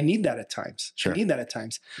need. I need that at times. Sure. I need that at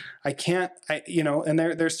times. I can't, and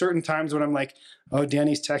there's certain times when I'm like, oh,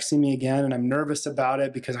 Danny's texting me again, and I'm nervous about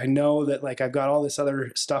it because I know that like I've got all this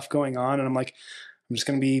other stuff going on, and I'm like, I'm just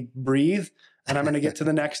going to breathe, and I'm going to get to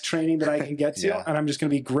the next training that I can get to. Yeah. And I'm just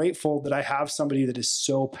going to be grateful that I have somebody that is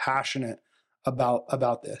so passionate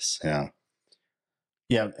about this. Yeah.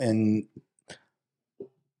 Yeah. And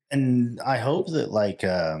I hope that like,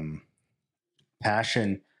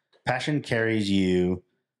 passion carries you,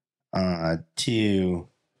 to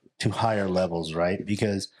higher levels, right?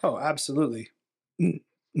 Because absolutely.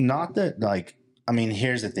 Not that like, I mean,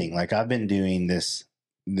 here's the thing, like I've been doing this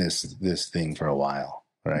thing for a while,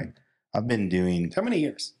 right? I've been doing, how many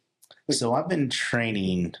years? So I've been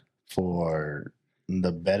training for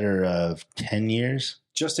the better of 10 years.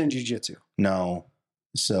 Just in jiu-jitsu? No.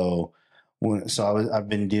 I've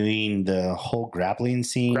been doing the whole grappling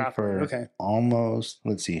scene for almost,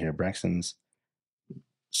 let's see here, Braxton's.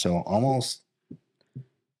 So almost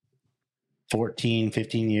 14,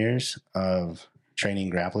 15 years of training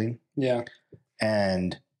grappling. Yeah.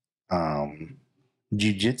 And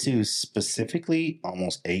jiu-jitsu specifically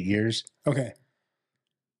almost 8 years. Okay.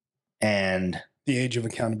 And the age of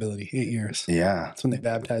accountability, 8 years. Yeah. That's when they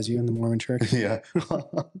baptize you in the Mormon church. Yeah.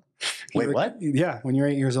 Wait, what? Yeah. When you're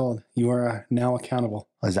 8 years old, you are now accountable.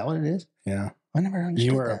 Oh, is that what it is? Yeah. I never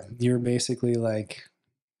understood that. You're basically like,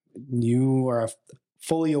 you are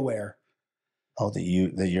fully aware. Oh, that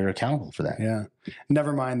you're accountable for that. Yeah.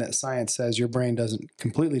 Never mind that science says your brain doesn't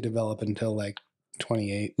completely develop until like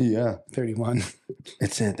 28. Yeah. 31.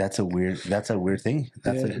 That's a weird thing.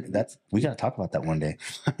 We got to talk about that one day.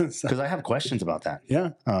 Because I have questions about that.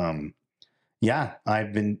 Yeah. I'm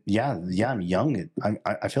young.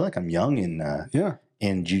 I feel like I'm young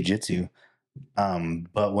in jiu-jitsu.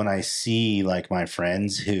 But when I see like my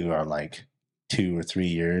friends who are like 2 or 3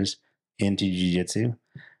 years into jiu-jitsu,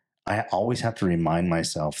 I always have to remind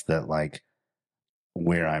myself that like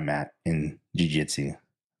where I'm at in jiu-jitsu,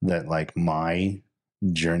 that like my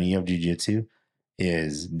journey of jiu-jitsu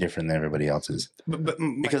is different than everybody else's.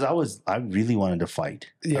 Because I really wanted to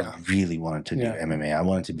fight. Yeah. I really wanted to do MMA. I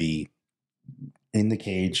wanted to be in the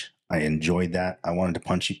cage. I enjoyed that. I wanted to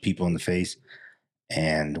punch people in the face.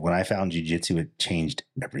 And when I found jiu-jitsu, it changed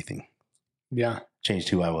everything. Yeah. Changed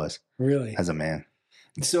who I was. Really? As a man.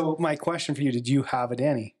 So my question for you, did you have a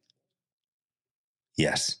Danny?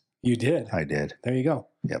 Yes. You did? I did. There you go.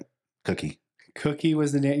 Yep. Cookie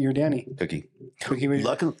was your Danny. Cookie. Luckily,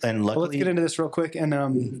 well, let's get into this real quick,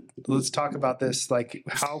 and let's talk about this, like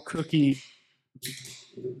how Cookie,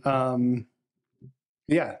 to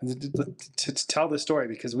tell the story,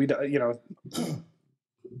 because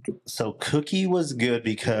So Cookie was good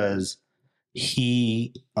because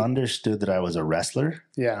he understood that I was a wrestler.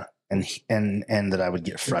 Yeah. And that I would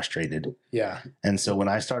get frustrated. Yeah. And so when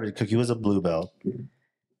I started, Cookie was a blue belt,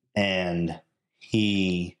 and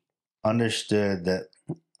he understood that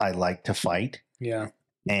I like to fight. Yeah.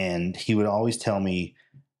 And he would always tell me,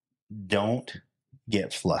 don't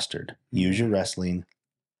get flustered. Use your wrestling.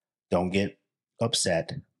 Don't get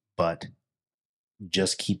upset, but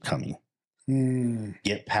just keep coming.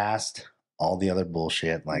 Get past all the other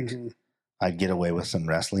bullshit. Like I'd get away with some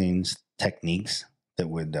wrestling techniques that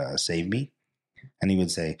would save me. And he would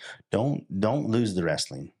say, don't lose the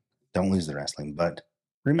wrestling. Don't lose the wrestling. But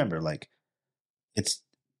remember, like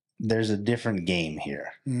there's a different game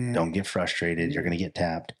here. Don't get frustrated. You're going to get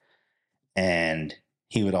tapped. And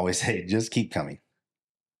he would always say, just keep coming.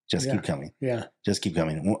 Just keep coming. Yeah. Just keep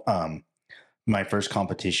coming. My first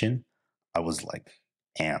competition, I was like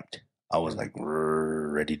amped. I was like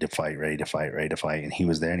ready to fight. And he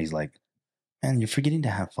was there and he's like, man, you're forgetting to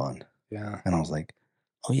have fun. Yeah. And I was like,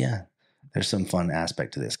 oh yeah, there's some fun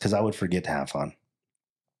aspect to this. Cause I would forget to have fun.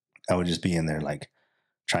 I would just be in there like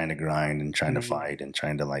trying to grind and trying to fight and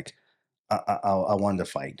trying to like, I wanted to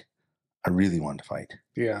fight. I really wanted to fight.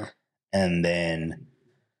 Yeah. And then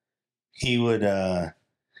he would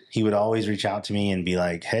always reach out to me and be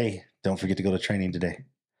like, hey, don't forget to go to training today.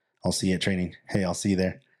 I'll see you at training. Hey, I'll see you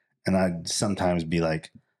there. And I'd sometimes be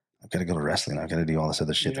like, I've got to go to wrestling. I've got to do all this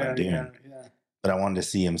other shit that I'm doing. Yeah. But I wanted to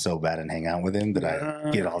see him so bad and hang out with him that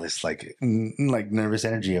I get all this like nervous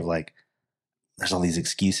energy of like, there's all these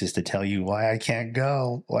excuses to tell you why I can't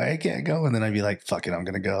go. And then I'd be like, fuck it, I'm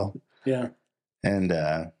going to go. Yeah.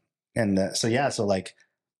 So like,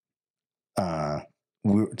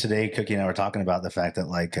 today Cookie and I were talking about the fact that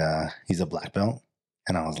like, he's a black belt.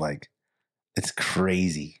 And I was like, it's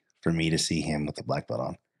crazy for me to see him with the black belt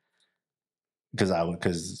on. It's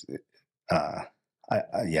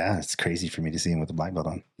crazy for me to see him with the black belt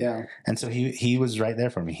on. Yeah. And so he was right there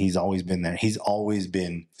for me. He's always been there. He's always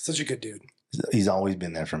been such a good dude. He's always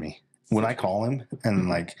been there for me. When I call him and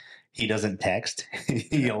like he doesn't text,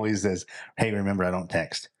 he always says, hey, remember, I don't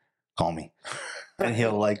text. Call me. And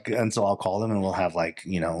he'll like, and so I'll call him and we'll have like,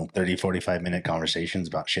 30, 45-minute conversations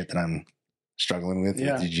about shit that I'm struggling with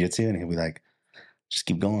jiu-jitsu. And he'll be like, just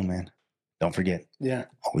keep going, man. Don't forget. Yeah.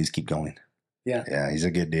 Always keep going. Yeah. Yeah. He's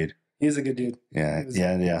a good dude. He's a good dude. Yeah.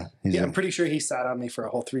 I'm pretty sure he sat on me for a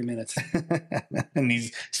whole 3 minutes. And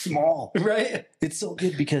he's small. Right. It's so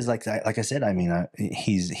good because like I said, I mean,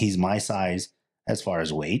 he's my size as far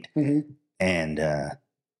as weight. Mm-hmm. And,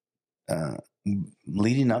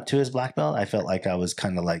 leading up to his black belt, I felt like I was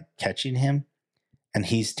kind of like catching him, and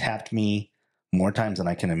he's tapped me more times than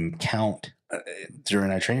I can count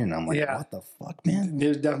during our training. I'm like, what the fuck, man?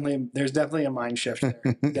 There's definitely a mind shift there.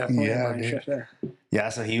 Shift there. Yeah.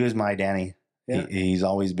 So he was my Danny. Yeah. He's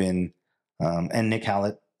always been, and Nick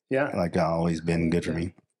Hallett. Yeah. Like always been good for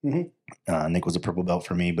me. Mm-hmm. Nick was a purple belt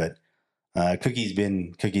for me, but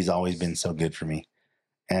Cookie's always been so good for me.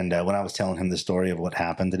 And when I was telling him the story of what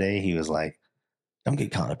happened today, he was like, don't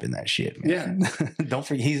get caught up in that shit, man. Yeah. Don't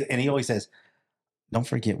forget. And he always says, don't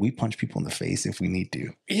forget, we punch people in the face if we need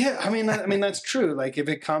to. Yeah. I mean, that's true. Like if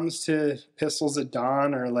it comes to pistols at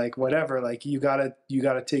dawn or like whatever, like you gotta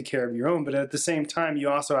take care of your own. But at the same time, you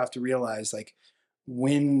also have to realize like,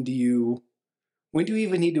 when do you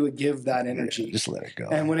even need to give that energy? Yeah, just let it go.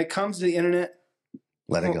 And when it comes to the internet,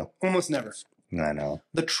 let it go. Almost never. I know.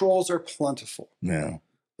 The trolls are plentiful. Yeah.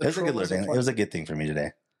 It was a good thing. It was a good thing for me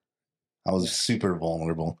today. I was super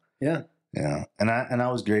vulnerable. Yeah. Yeah. And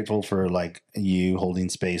I was grateful for like you holding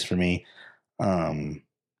space for me.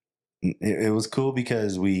 It was cool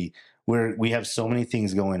because we have so many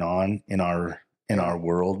things going on in our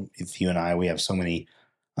world. With you and I, we have so many,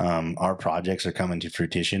 our projects are coming to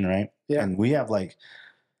fruition, right? Yeah. And we have like,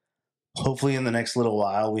 hopefully in the next little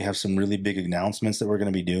while, we have some really big announcements that we're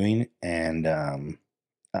going to be doing. And,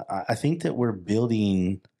 I think that we're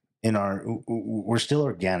building we're still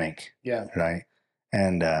organic. Yeah. Right.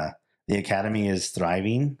 And, the academy is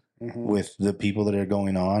thriving with the people that are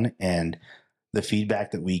going on, and the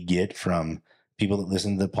feedback that we get from people that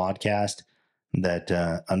listen to the podcast that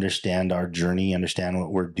understand our journey, understand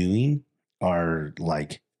what we're doing, are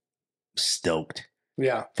like stoked.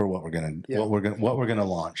 Yeah. For what we're gonna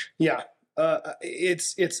launch. Yeah.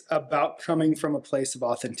 It's about coming from a place of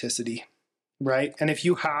authenticity, right? And if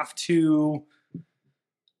you have to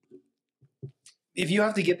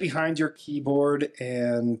get behind your keyboard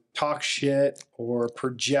and talk shit or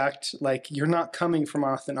project, like you're not coming from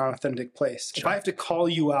an authentic place. Sure. If I have to call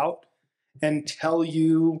you out and tell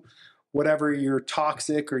you whatever, you're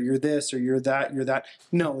toxic or you're this or you're that,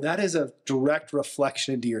 no, that is a direct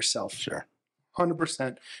reflection into yourself. Sure.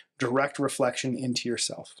 100% direct reflection into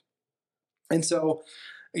yourself. And so,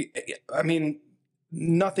 I mean,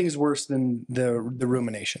 nothing's worse than the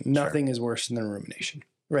rumination. Nothing is worse than the rumination.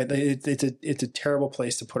 Right. It's a terrible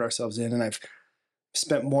place to put ourselves in. And I've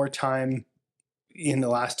spent more time in the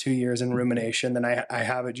last 2 years in rumination than I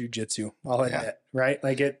have at jiu-jitsu. I'll admit. Yeah. Right.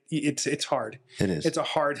 Like it's hard. It is. It's a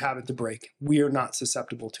hard habit to break. We are not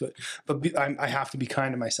susceptible to it, but I have to be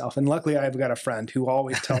kind to myself. And luckily I've got a friend who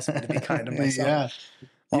always tells me to be kind to myself. Yeah.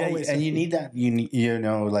 Always. And you need that,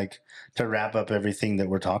 like to wrap up everything that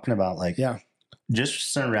we're talking about, like,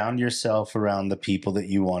 just surround yourself around the people that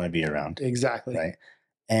you want to be around. Exactly. Right.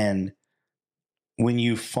 And when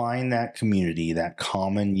you find that community, that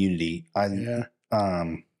common unity, when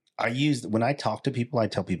I talk to people, I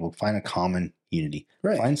tell people, find a common unity.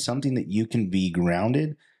 Right. Find something that you can be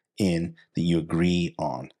grounded in, that you agree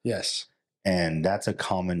on. Yes. And that's a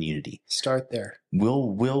common unity. Start there.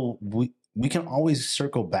 We can always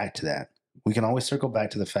circle back to that. We can always circle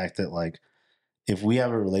back to the fact that, like, if we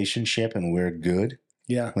have a relationship and we're good,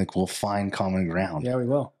 like, we'll find common ground. Yeah, we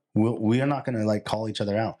will. We are not going to like call each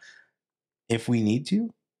other out. If we need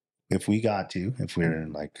to, if we got to, if we're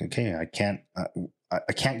like, okay, I can't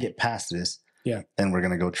get past this. Yeah. Then we're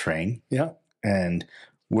going to go train. Yeah. And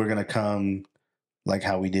we're going to come like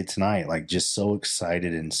how we did tonight, like just so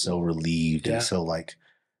excited and so relieved and so like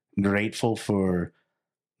grateful for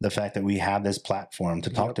the fact that we have this platform to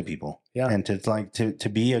talk to people and to like to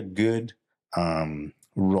be a good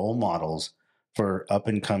role models for up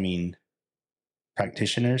and coming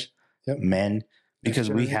practitioners, men, because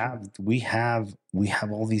we have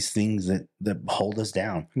all these things that hold us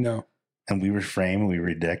down. And we reframe and we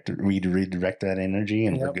redirect that energy,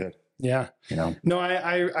 and we're good. Yeah. You know? No,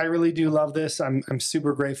 I really do love this. I'm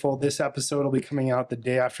super grateful. This episode will be coming out the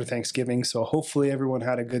day after Thanksgiving. So hopefully everyone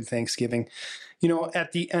had a good Thanksgiving. You know,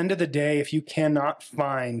 at the end of the day, if you cannot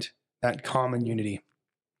find that common unity,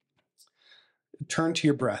 turn to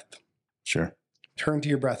your breath. Sure. Turn to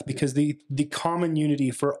your breath, because the common unity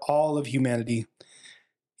for all of humanity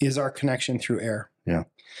is our connection through air. Yeah.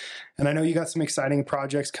 And I know you got some exciting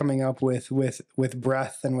projects coming up with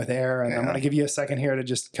breath and with air. And I'm going to give you a second here to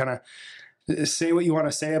just kind of say what you want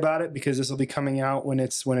to say about it, because this will be coming out when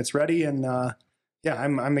it's ready. And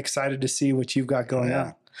I'm excited to see what you've got going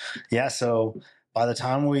on. Yeah. So by the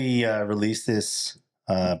time we release this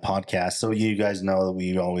podcast, so you guys know that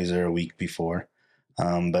we always are a week before,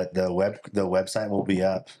 but the website will be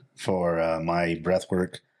up for my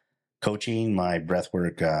breathwork coaching, my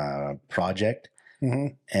breathwork project.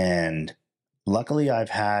 Mm-hmm. And luckily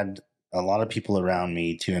I've had a lot of people around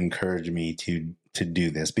me to encourage me to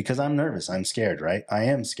do this, because I'm nervous. I'm scared, right? I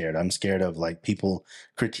am scared. I'm scared of like people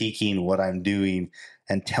critiquing what I'm doing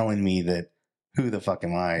and telling me that who the fuck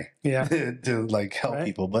am I to like help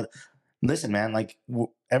people. But listen, man, like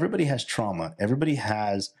everybody has trauma. Everybody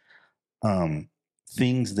has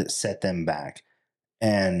things that set them back.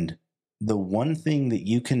 And the one thing that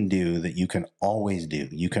you can do, that you can always do,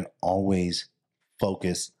 you can always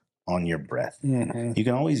focus on your breath. Mm-hmm. You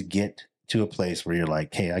can always get to a place where you're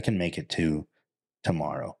like, hey, I can make it to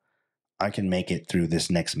tomorrow. I can make it through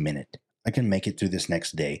this next minute. I can make it through this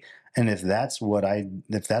next day. And if that's what I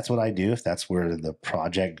do, if that's where the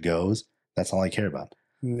project goes, that's all I care about.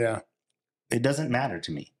 Yeah. It doesn't matter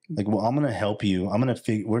to me. Like, well, I'm going to help you.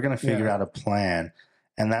 We're going to figure out a plan.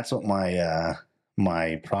 And that's what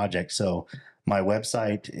my project. So my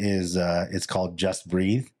website is, it's called Just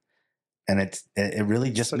Breathe. And it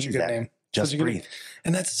really just means that. Name. Just breathe.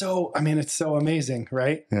 And that's so, it's so amazing,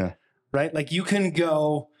 right? Yeah. Right? Like you can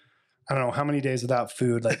go, I don't know how many days without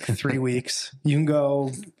food, like 3 weeks. You can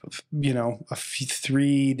go,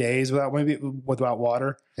 3 days without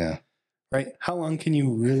water. Yeah. Right? How long can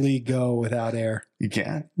you really go without air? You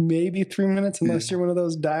can't. Maybe 3 minutes, unless you're one of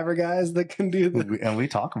those diver guys that can do that. And we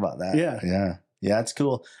talk about that. Yeah. Yeah. Yeah, it's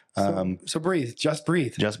cool. So breathe. Just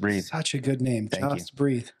breathe. Just breathe. Such a good name. Just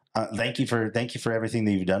breathe. Thank you for everything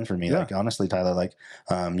that you've done for me. Yeah. Like, honestly, Tyler, like,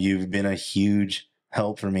 you've been a huge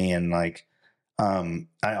help for me. And like,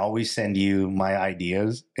 I always send you my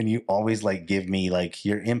ideas, and you always like give me like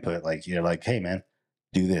your input. Like, you're like, hey man,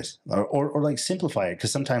 do this, or like simplify it.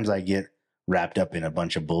 Cause sometimes I get wrapped up in a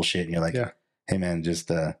bunch of bullshit, and you're like, hey man,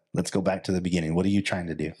 just, let's go back to the beginning. What are you trying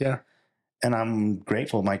to do? Yeah. And I'm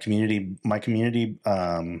grateful. My community,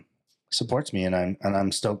 supports me, and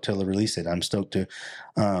I'm stoked to release it. I'm stoked to,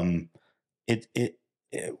 we're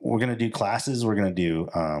going to do classes. We're going to do,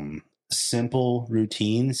 simple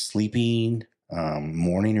routines, sleeping,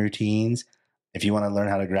 morning routines. If you want to learn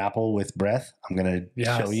how to grapple with breath, I'm going to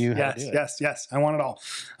show you how to do it. Yes. I want it all.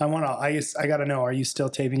 I got to know, are you still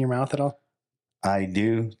taping your mouth at all? I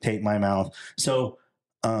do tape my mouth. So,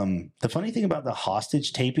 the funny thing about the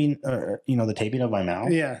hostage taping, the taping of my mouth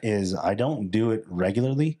is I don't do it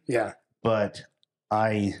regularly. Yeah. But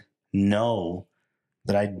I know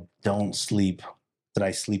that I don't sleep, that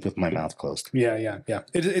I sleep with my mouth closed. Yeah.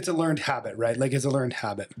 It's a learned habit, right? Like, it's a learned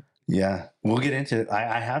habit. Yeah. We'll get into it.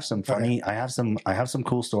 I have some funny, I have some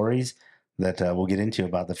cool stories that we'll get into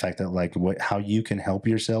about the fact that like how you can help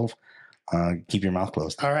yourself keep your mouth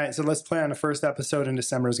closed. All right. So let's plan. The first episode in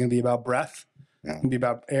December is going to be about breath. Yeah. It's going to be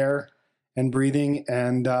about air and breathing,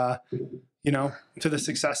 and, to the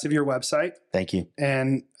success of your website. Thank you.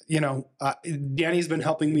 And, Danny's been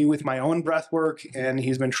helping me with my own breath work, and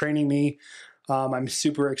he's been training me. I'm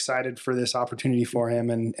super excited for this opportunity for him,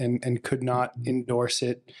 and could not endorse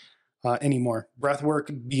it anymore. Breath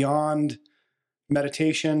work beyond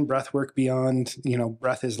meditation, breath work beyond,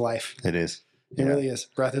 breath is life. It is. It really is.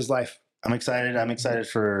 Breath is life. I'm excited. I'm excited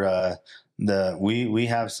for we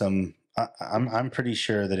have some. I'm pretty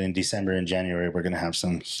sure that in December and January we're going to have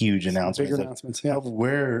some huge announcements of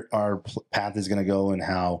where our path is going to go and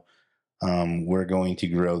how we're going to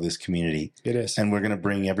grow this community. It is, and we're going to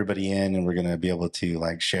bring everybody in, and we're going to be able to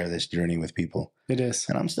like share this journey with people. It is,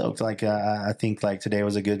 and I'm stoked. Like I think like today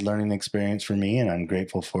was a good learning experience for me, and I'm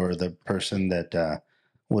grateful for the person that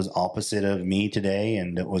was opposite of me today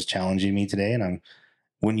and that was challenging me today. And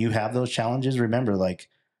when you have those challenges, remember, like,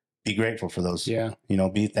 be grateful for those. Yeah.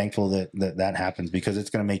 Be thankful that happens, because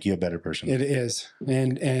it's going to make you a better person. It is.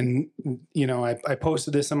 And I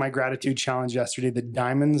posted this in my gratitude challenge yesterday. The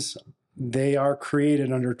diamonds, they are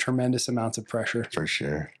created under tremendous amounts of pressure. For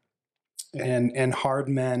sure. And hard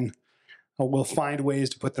men will find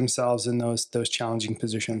ways to put themselves in those challenging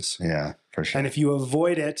positions. Yeah, for sure. And if you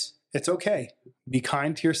avoid it, it's okay. Be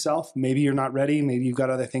kind to yourself. Maybe you're not ready. Maybe you've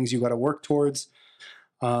got other things you've got to work towards.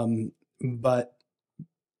 But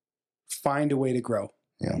find a way to grow.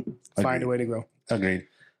 Yeah. Find a way to grow. Agreed.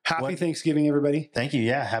 Happy Thanksgiving, everybody. Thank you.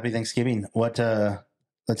 Yeah. Happy Thanksgiving. Let's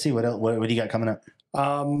see, what else, what do you got coming up?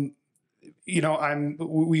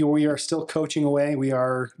 We are still coaching away.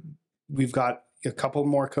 We've got a couple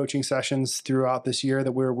more coaching sessions throughout this year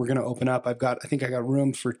that we're going to open up. I think I got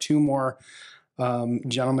room for 2 more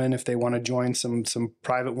gentlemen if they want to join some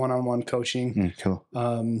private one-on-one coaching. Cool.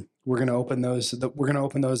 We're going to open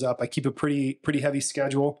those up. I keep a pretty heavy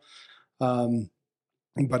schedule.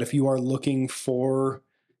 But if you are looking for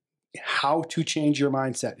how to change your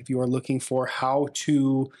mindset, if you are looking for how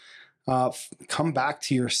to come back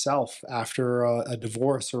to yourself after a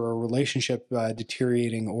divorce or a relationship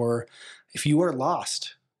deteriorating, or if you are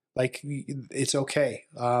lost, like, it's okay.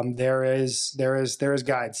 There is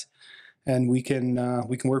guides, and we can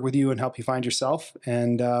work with you and help you find yourself.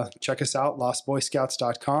 And check us out,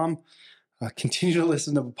 lostboyscouts.com. Continue to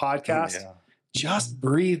listen to the podcast. Yeah.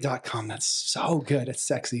 Justbreathe.com. That's so good. It's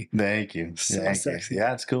sexy. Thank you. So sexy.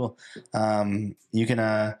 Yeah, it's cool. You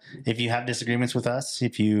can, if you have disagreements with us,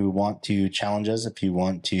 if you want to challenge us, if you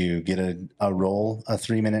want to get a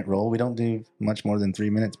 3-minute roll, we don't do much more than 3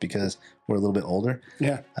 minutes because we're a little bit older.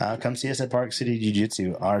 Yeah. Come see us at Park City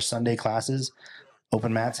Jiu-Jitsu. Our Sunday classes,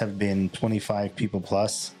 open mats have been 25 people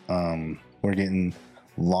plus. We're getting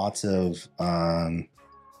lots of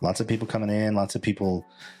people coming in, lots of people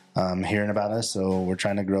hearing about us, so we're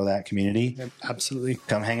trying to grow that community. Absolutely.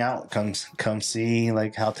 Come hang out, come see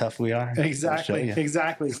like how tough we are. Exactly.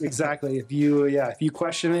 If you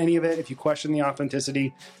question any of it, if you question the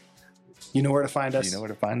authenticity, you know where to find us.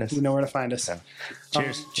 Yeah.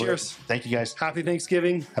 Cheers. Cheers. Thank you, guys. Happy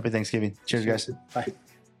Thanksgiving. Cheers, guys. Bye.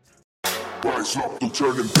 Rise up, no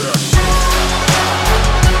turning back.